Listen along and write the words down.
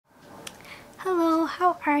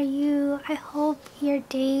how are you? I hope your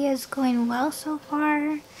day is going well so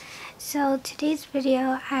far. So today's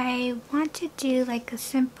video, I want to do like a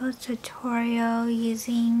simple tutorial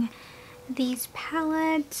using these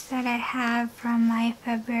palettes that I have from my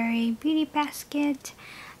February beauty basket.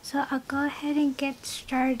 So I'll go ahead and get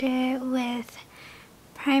started with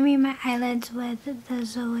priming my eyelids with the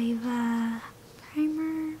Zoeva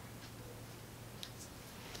primer.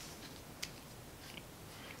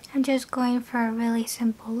 I'm just going for a really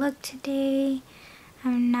simple look today.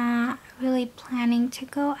 I'm not really planning to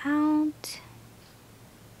go out.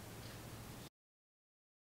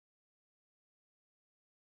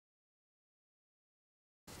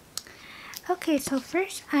 Okay, so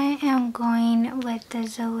first I am going with the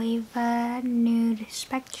Zoeva Nude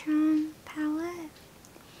Spectrum palette.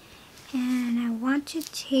 And I want to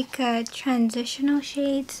take a transitional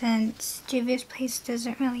shade since Juvia's Place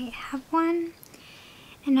doesn't really have one.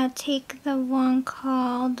 And I'll take the one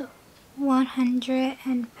called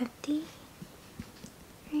 150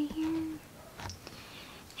 right here.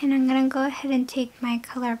 And I'm going to go ahead and take my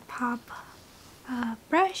ColourPop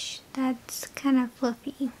brush that's kind of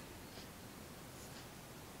fluffy.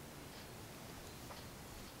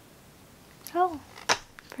 Oh,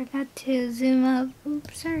 forgot to zoom up.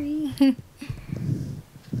 Oops, sorry.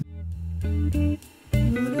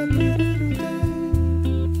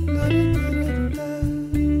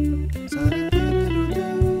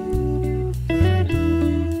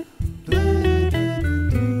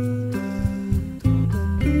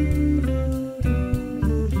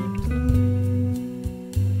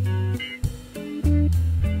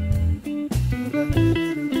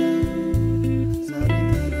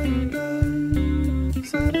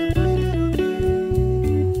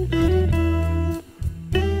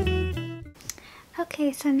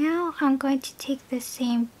 Okay, so now I'm going to take the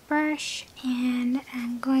same brush and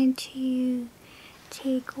I'm going to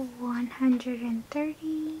take 130 right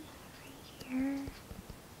here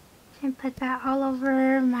and put that all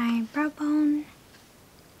over my brow bone.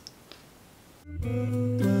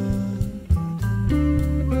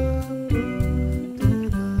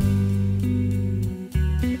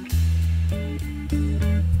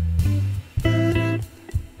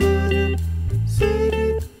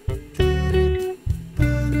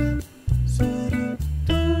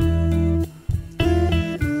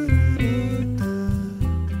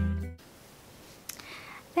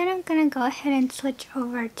 Go ahead and switch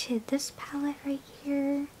over to this palette right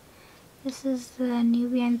here. This is the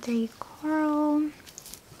Nubian 3 Coral and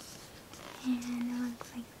it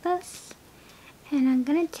looks like this. And I'm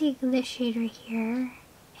gonna take this shade right here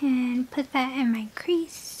and put that in my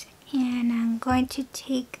crease, and I'm going to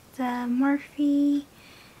take the Morphe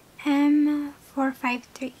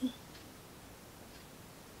M453.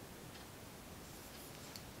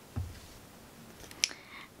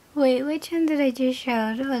 Wait, which one did I just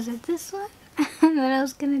show? Was it this one that I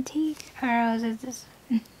was gonna take, or was it this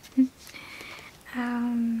one?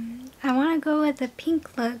 I want to go with the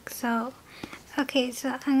pink look, so okay,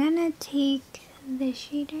 so I'm gonna take this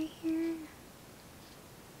shade right here.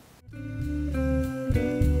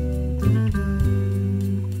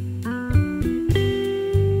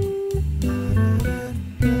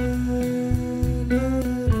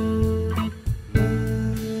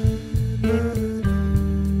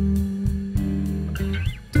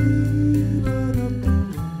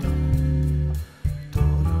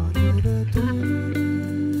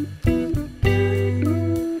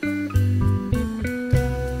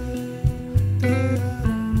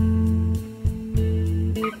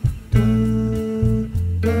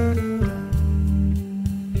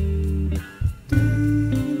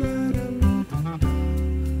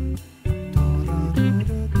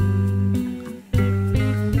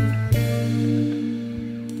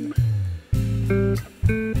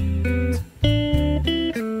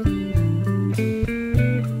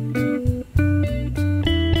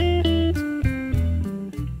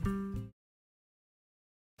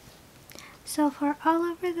 So for all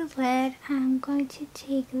over the lid, I'm going to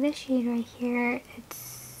take this shade right here.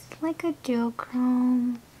 It's like a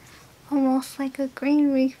duochrome, almost like a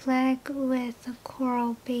green reflect with a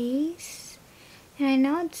coral base. And I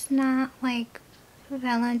know it's not like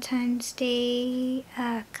Valentine's Day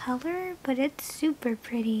color, but it's super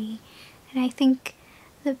pretty. And I think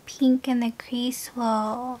the pink in the crease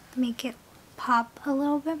will make it pop a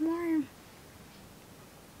little bit more.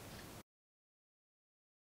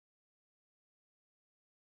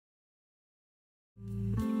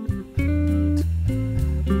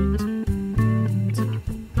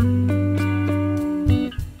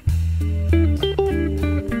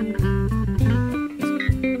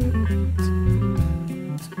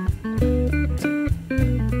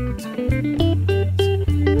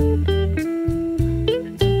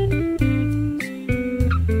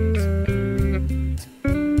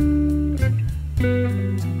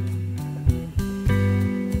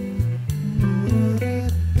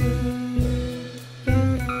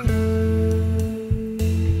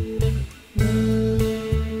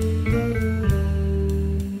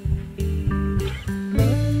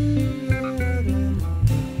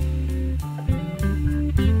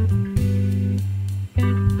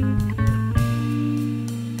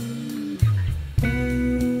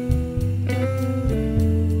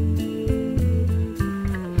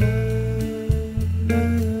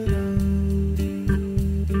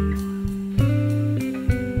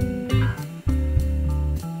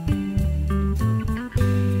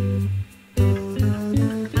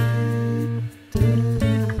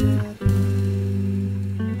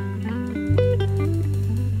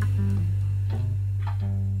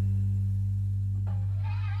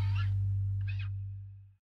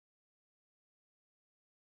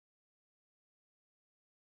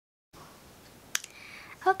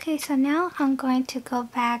 Okay, so now I'm going to go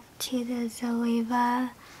back to the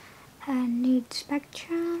Zoeva nude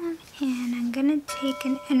spectrum, and I'm gonna take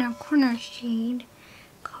an inner corner shade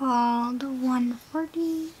called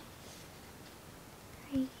 140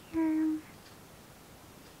 right here,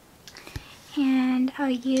 and I'll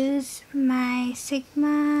use my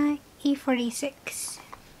Sigma E46.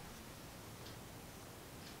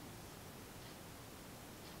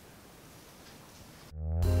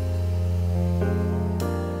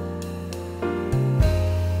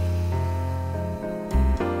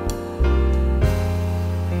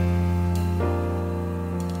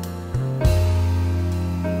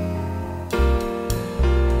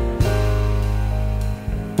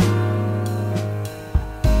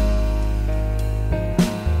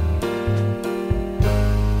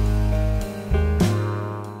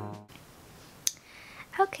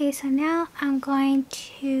 Okay, so now I'm going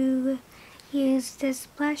to use this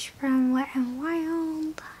blush from Wet n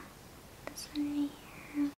Wild. This one right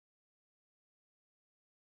here.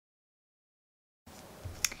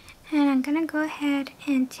 And I'm gonna go ahead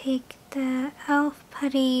and take the e.l.f.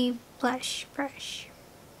 Putty blush brush.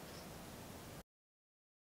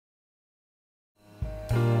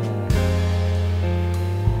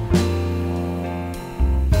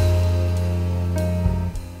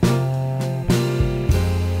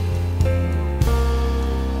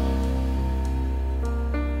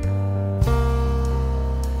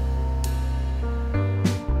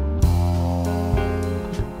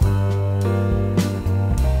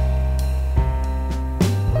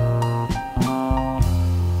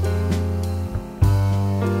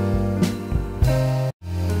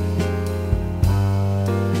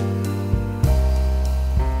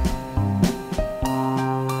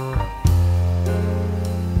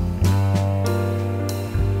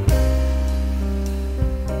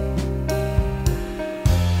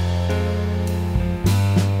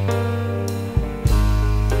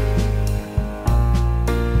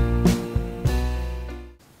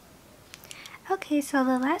 Okay, so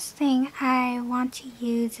the last thing I want to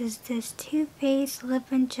use is this Too Faced Lip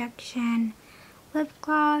Injection Lip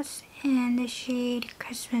Gloss in the shade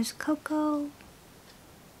Christmas Cocoa.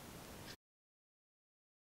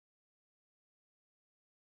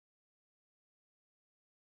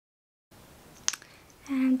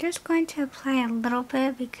 And I'm just going to apply a little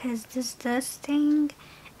bit because this does sting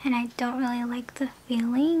and I don't really like the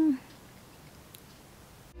feeling.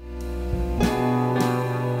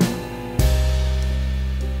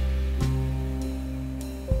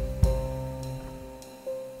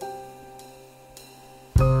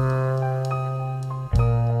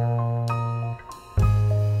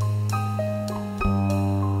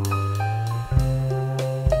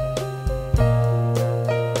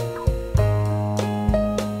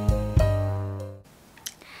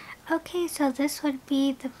 Okay, so this would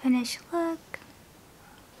be the finished look.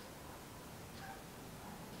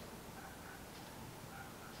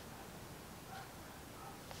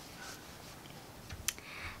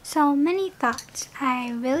 So many thoughts.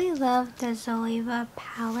 I really love the Zoeva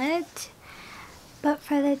palette, but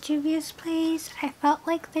for the Juvia's Place, I felt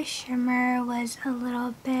like the shimmer was a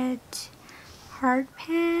little bit hard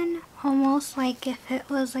pan, almost like if it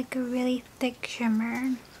was like a really thick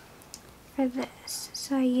shimmer for this.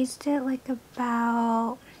 So I used it like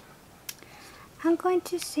about, I'm going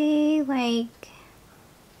to say like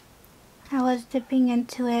I was dipping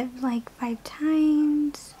into it like 5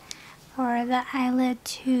 times for the eyelid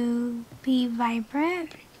to be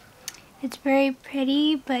vibrant. It's very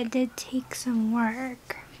pretty, but it did take some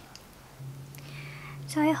work.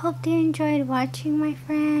 So I hope you enjoyed watching, my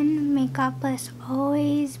friend. May God bless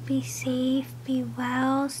always. Be safe, be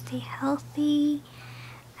well, stay healthy.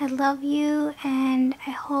 I love you, and I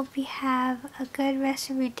hope you have a good rest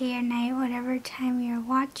of your day or night, whatever time you're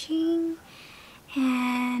watching.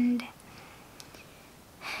 And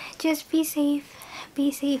just be safe. Be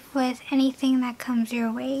safe with anything that comes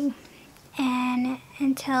your way. And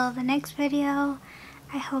until the next video,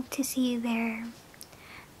 I hope to see you there.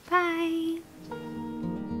 Bye!